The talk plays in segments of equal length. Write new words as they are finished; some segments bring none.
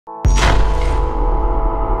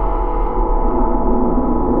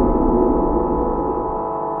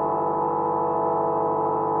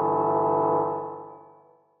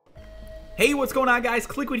what's going on, guys?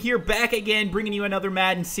 Kliquid here, back again, bringing you another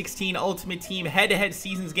Madden 16 Ultimate Team head-to-head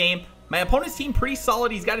seasons game. My opponent's team pretty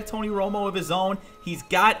solid. He's got a Tony Romo of his own. He's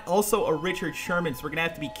got also a Richard Sherman, so we're going to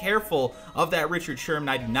have to be careful of that Richard Sherman.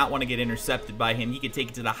 I do not want to get intercepted by him. He could take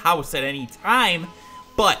it to the house at any time.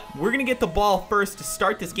 But we're going to get the ball first to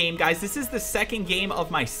start this game, guys. This is the second game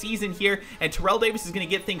of my season here, and Terrell Davis is going to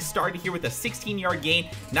get things started here with a 16-yard gain.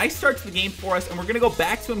 Nice start to the game for us, and we're going to go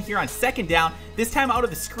back to him here on second down. This time out of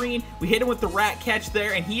the screen, we hit him with the rat catch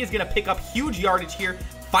there, and he is going to pick up huge yardage here.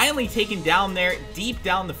 Finally taken down there, deep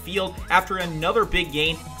down the field after another big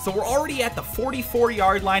gain. So we're already at the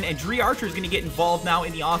 44-yard line, and Dre Archer is going to get involved now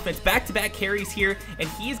in the offense. Back-to-back carries here, and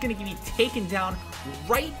he is going to be taken down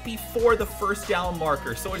right before the first down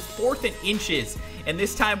marker. So it's 4th and inches, and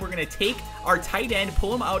this time we're going to take our tight end,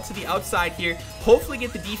 pull him out to the outside here, hopefully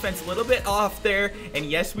get the defense a little bit off there, and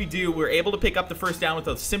yes, we do. We're able to pick up the first down with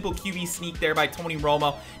a simple QB sneak there by Tony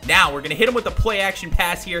Romo. Now we're going to hit him with a play-action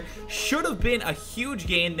pass here. Should have been a huge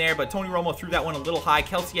gain there, but Tony Romo threw that one a little high.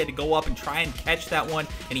 Kelsey had to go up and try and catch that one,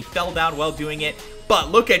 and he fell down while doing it.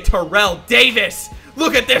 But look at Terrell Davis.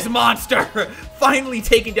 Look at this monster. Finally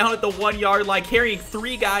taken down at the 1-yard line, carrying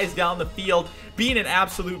 3 guys down the field, being an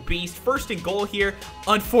absolute beast. 1st and goal here.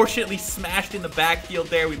 Unfortunately smashed in the backfield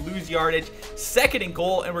there. We lose yardage. 2nd and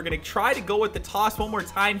goal, and we're going to try to go with the toss one more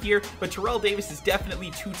time here, but Terrell Davis is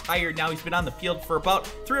definitely too tired now. He's been on the field for about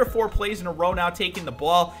 3 or 4 plays in a row now, taking the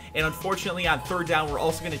ball, and unfortunately on 3rd down, we're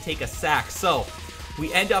also going to take a sack. So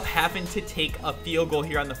we end up having to take a field goal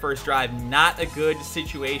here on the first drive. Not a good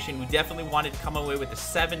situation. We definitely wanted to come away with the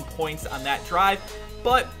 7 points on that drive,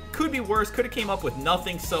 but could be worse. Could have came up with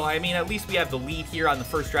nothing. So, I mean, at least we have the lead here on the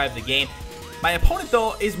first drive of the game. My opponent,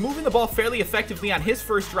 though, is moving the ball fairly effectively on his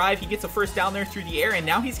first drive. He gets a first down there through the air, and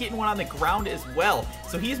now he's getting one on the ground as well.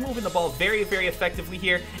 So he's moving the ball very, very effectively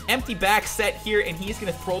here. Empty back set here, and he's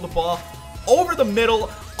going to throw the ball over the middle.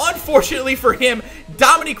 Unfortunately for him,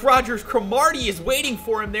 Dominique Rodgers-Cromartie is waiting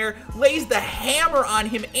for him there, lays the hammer on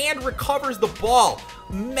him, and recovers the ball.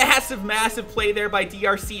 Massive, massive play there by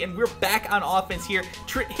DRC, and we're back on offense here,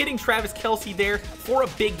 hitting Travis Kelce there for a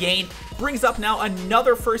big gain. Brings up now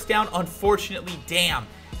another first down. Unfortunately, damn,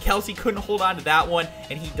 Kelce couldn't hold on to that one,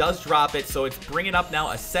 and he does drop it, so it's bringing up now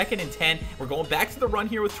a 2nd and 10. We're going back to the run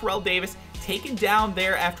here with Terrell Davis, taken down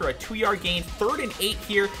there after a 2-yard gain. 3rd and 8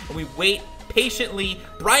 here, and we wait patiently.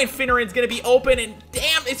 Brian Finneran's going to be open, and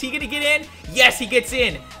damn, is he going to get in? Yes, he gets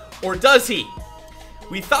in. Or does he?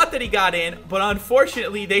 We thought that he got in, but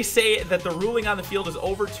unfortunately, they say that the ruling on the field is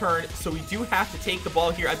overturned, so we do have to take the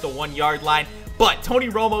ball here at the 1-yard line. But Tony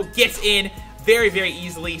Romo gets in very, very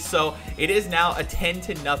easily, so it is now a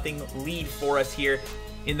 10-0 lead for us here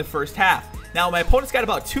in the first half. Now, my opponent's got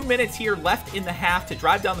about 2 minutes here left in the half to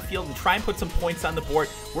drive down the field and try and put some points on the board.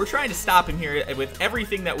 We're trying to stop him here with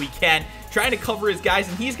everything that we can, trying to cover his guys,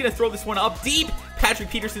 and he's going to throw this one up deep. Patrick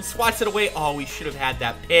Peterson swats it away. Oh, we should have had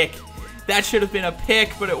that pick. That should have been a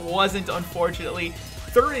pick, but it wasn't, unfortunately.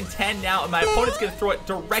 3rd and 10 now, and my opponent's going to throw it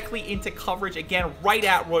directly into coverage again, right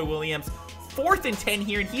at Roy Williams. 4th and 10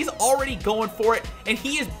 here, and he's already going for it, and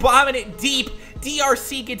he is bombing it deep.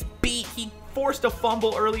 DRC gets beat. He forced a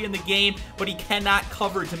fumble early in the game, but he cannot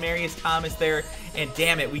cover Demaryius Thomas there, and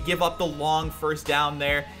damn it, we give up the long first down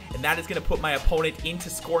there, and that is going to put my opponent into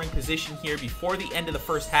scoring position here before the end of the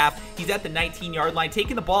first half. He's at the 19-yard line,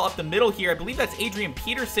 taking the ball up the middle here. I believe that's Adrian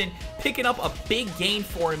Peterson picking up a big gain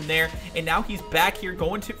for him there, and now he's back here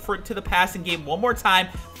going to the passing game one more time,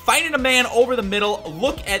 finding a man over the middle.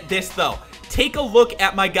 Look at this, though. Take a look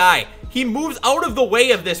at my guy. He moves out of the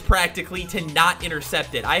way of this practically to not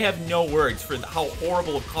intercept it. I have no words for how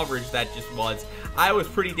horrible of coverage that just was. I was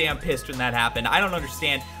pretty damn pissed when that happened. I don't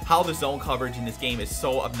understand how the zone coverage in this game is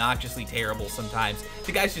so obnoxiously terrible sometimes.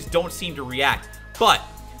 The guys just don't seem to react. But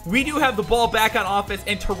we do have the ball back on offense,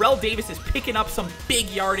 and Terrell Davis is picking up some big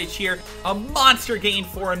yardage here. A monster gain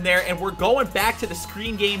for him there, and we're going back to the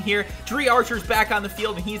screen game here. Dre Archer's back on the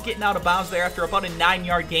field, and he's getting out of bounds there after about a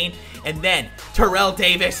 9-yard gain. And then Terrell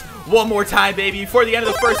Davis, one more time, baby, before the end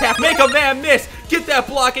of the first half. Make a man miss. Get that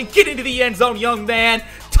block and get into the end zone, young man.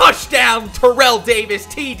 Touchdown, Terrell Davis,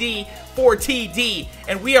 TD for TD.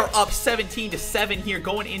 And we are up 17-7 here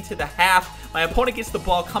going into the half. My opponent gets the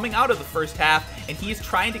ball coming out of the first half, and he is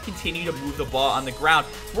trying to continue to move the ball on the ground.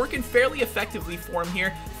 It's working fairly effectively for him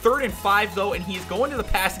here. 3rd and 5 though, and he's going to the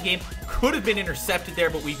passing game. Could have been intercepted there,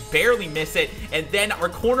 but we barely miss it. And then our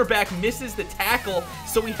cornerback misses the tackle,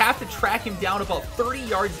 so we have to track him down about 30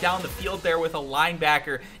 yards down the field there with a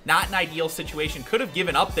linebacker. Not an ideal situation. Could have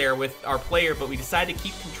given up there with our player, but we decided to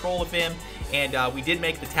keep control of him, and we did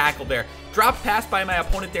make the tackle there. Drop pass by my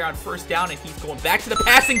opponent there on 1st down, and he's going back to the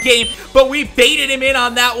passing game, but we baited him in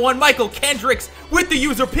on that one. Michael Kendricks with the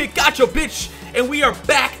user pick. Gotcha, bitch. And we are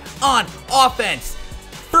back on offense.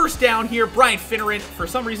 1st down here. Brian Finneran, for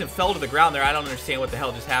some reason, fell to the ground there. I don't understand what the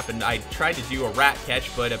hell just happened. I tried to do a rat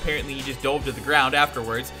catch, but apparently he just dove to the ground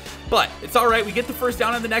afterwards. But it's all right. We get the 1st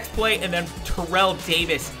down on the next play, and then Terrell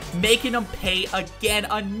Davis making him pay again.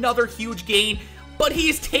 Another huge gain, but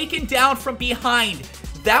he's taken down from behind.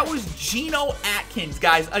 That was Geno Atkins,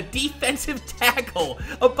 guys, a defensive tackle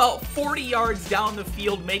about 40 yards down the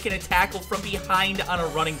field, making a tackle from behind on a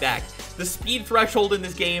running back. The speed threshold in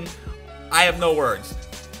this game, I have no words.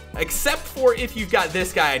 Except for if you've got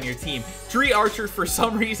this guy on your team. Dre Archer, for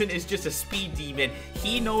some reason, is just a speed demon.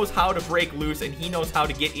 He knows how to break loose, and he knows how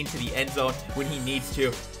to get into the end zone when he needs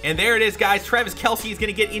to. And there it is, guys. Travis Kelce is going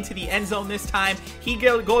to get into the end zone this time. He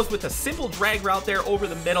goes with a simple drag route there over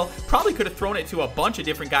the middle. Probably could have thrown it to a bunch of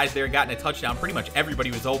different guys there and gotten a touchdown. Pretty much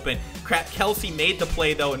everybody was open. Kelce made the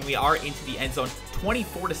play, though, and we are into the end zone.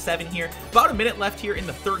 24-7 here. About a minute left here in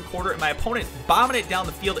the 3rd quarter, and my opponent's bombing it down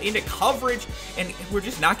the field into coverage, and we're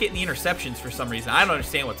just not getting the interceptions for some reason. I don't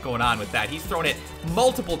understand what's going on with that. He's thrown it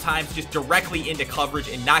multiple times just directly into coverage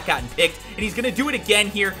and not gotten picked, and he's going to do it again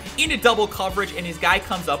here into double coverage, and his guy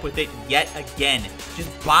comes up with it yet again.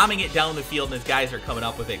 Just bombing it down the field, and his guys are coming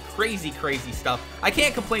up with it. Crazy, crazy stuff. I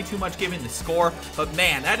can't complain too much given the score, but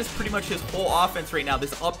man, that is pretty much his whole offense right now.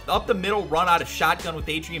 This up the middle run out of shotgun with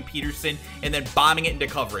Adrian Peterson, and then bombing it into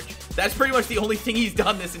coverage. That's pretty much the only thing he's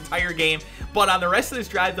done this entire game. But on the rest of this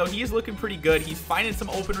drive, though, he is looking pretty good. He's finding some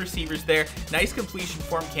open receivers there. Nice completion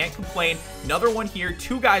for him. Can't complain. Another one here.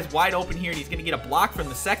 2 guys wide open here, and he's going to get a block from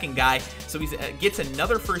the 2nd guy. So he gets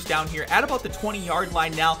another 1st down here at about the 20-yard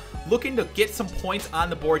line now. Looking to get some points on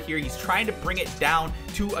the board here. He's trying to bring it down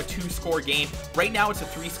to a 2-score game. Right now, it's a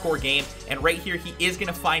 3-score game. And right here, he is going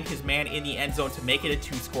to find his man in the end zone to make it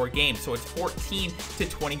a 2-score game. So it's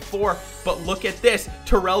 14-24. But look at this.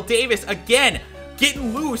 Terrell Davis again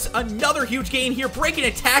getting loose. Another huge gain here, breaking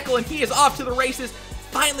a tackle, and he is off to the races.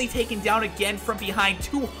 Finally taken down again from behind.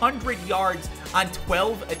 200 yards on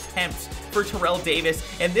 12 attempts for Terrell Davis.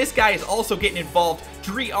 And this guy is also getting involved.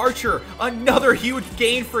 Dre Archer, another huge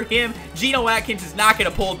gain for him. Geno Atkins is not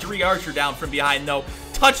going to pull Dre Archer down from behind, though.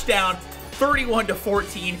 Touchdown.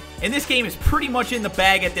 31-14, and this game is pretty much in the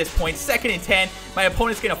bag at this point. 2nd and 10. My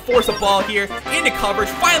opponent's going to force a ball here into coverage.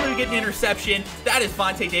 Finally, we get an interception. That is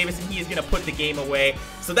Vontae Davis, and he is going to put the game away.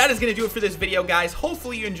 So that is going to do it for this video, guys.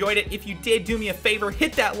 Hopefully you enjoyed it. If you did, do me a favor,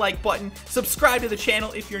 hit that like button. Subscribe to the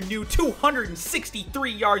channel if you're new.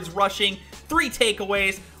 263 yards rushing, 3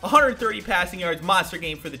 takeaways, 130 passing yards. Monster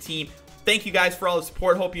game for the team. Thank you guys for all the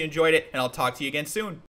support. Hope you enjoyed it, and I'll talk to you again soon.